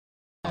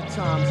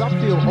Sometimes I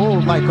feel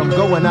old, like I'm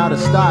going out of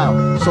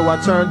style, so I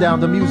turn down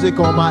the music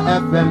on my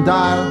FM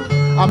dial.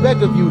 I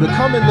beg of you to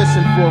come and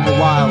listen for a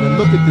while and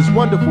look at this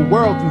wonderful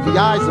world through the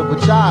eyes of a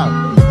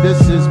child.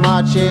 This is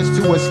my chance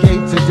to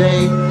escape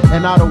today,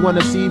 and I don't want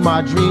to see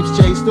my dreams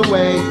chased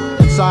away.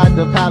 Inside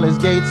the palace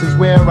gates is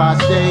where I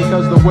stay,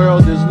 cause the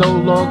world is no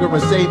longer a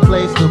safe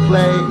place to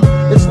play.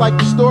 It's like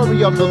the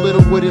story of the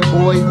little wooden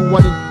boy who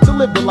wanted to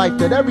live the life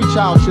that every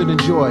child should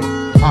enjoy.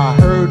 I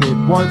heard it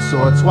once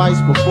or twice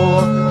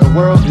before. The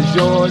world is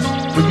yours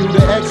for you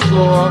to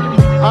explore.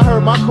 I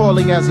heard my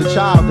calling as a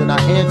child and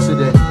I answered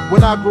it.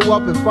 When I grow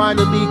up and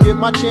finally get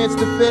my chance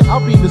to fit,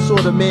 I'll be the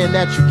sort of man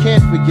that you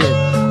can't forget.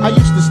 I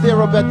used to stare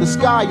up at the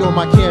sky on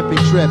my camping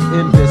trip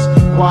in this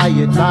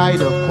quiet night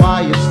of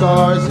quiet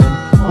stars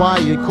and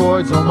quiet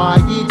chords on my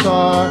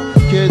guitar.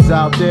 Kids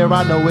out there,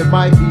 I know it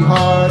might be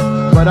hard,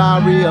 but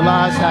I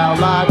realize how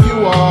live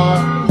you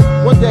are.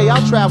 One day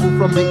I'll travel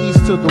from the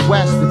east to the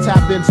west to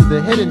tap into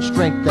the hidden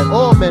strength that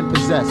all men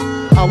possess.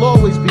 I'll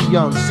always be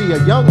young, see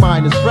a young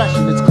mind is fresh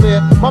and it's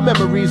clear my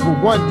memories will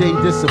one day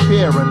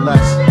disappear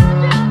unless.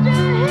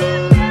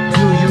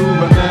 Do you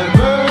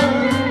remember?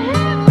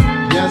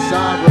 Yes,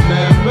 I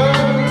remember.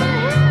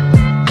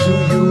 Do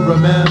you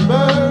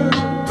remember?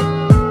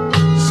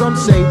 Some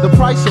say the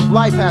price of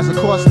life has a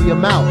costly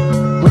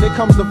amount. When it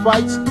comes to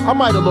fights, I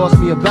might have lost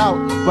me a bout,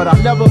 but I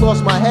never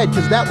lost my head,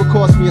 cause that would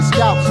cost me a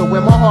scalp. So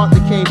when my heart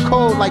became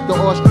cold like the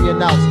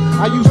Austrian Alps,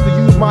 I used to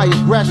use my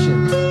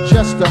aggression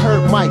just to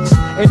hurt mics.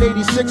 In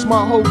 '86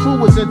 my whole crew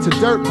was into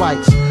dirt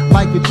bikes,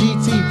 like a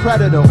GT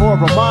Predator or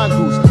a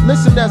Mongoose.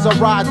 Listen as I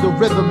ride the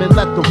rhythm and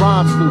let the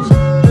rhymes loose.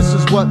 This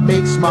is what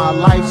makes my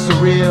life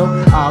surreal.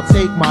 I'll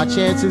take my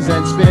chances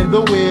and spin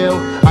the wheel.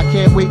 I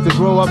can't wait to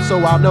grow up so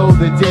I'll know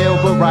the deal,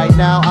 but right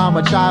now I'm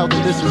a child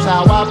and this is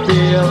how I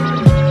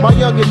feel. My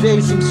younger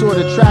days seem sort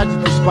of tragic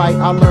despite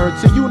I learned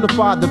to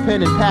unify the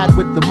pen and pad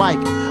with the mic.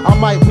 I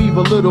might weave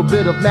a little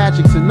bit of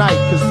magic tonight,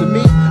 cause to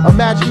me,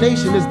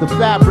 imagination is the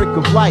fabric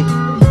of life.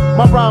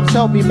 My rhymes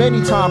helped me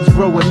many times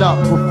growing up.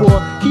 Before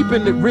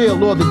keeping it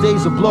real or the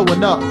days of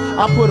blowing up,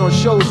 I put on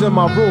shows in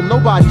my room,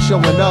 nobody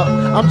showing up.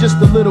 I'm just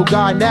a little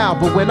guy now,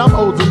 but when I'm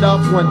old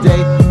enough one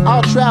day,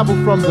 I'll travel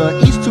from the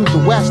east to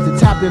the west to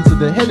tap into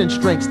the hidden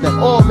strengths that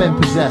all men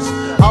possess.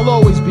 I'll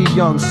always be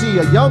young, see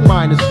a young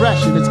mind is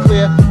fresh and it's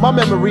clear my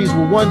memories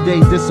will one day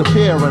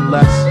disappear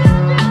unless.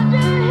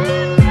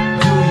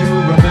 Do you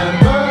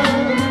remember?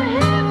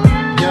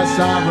 Yes,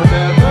 I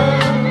remember.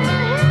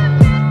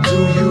 Do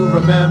you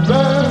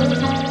remember?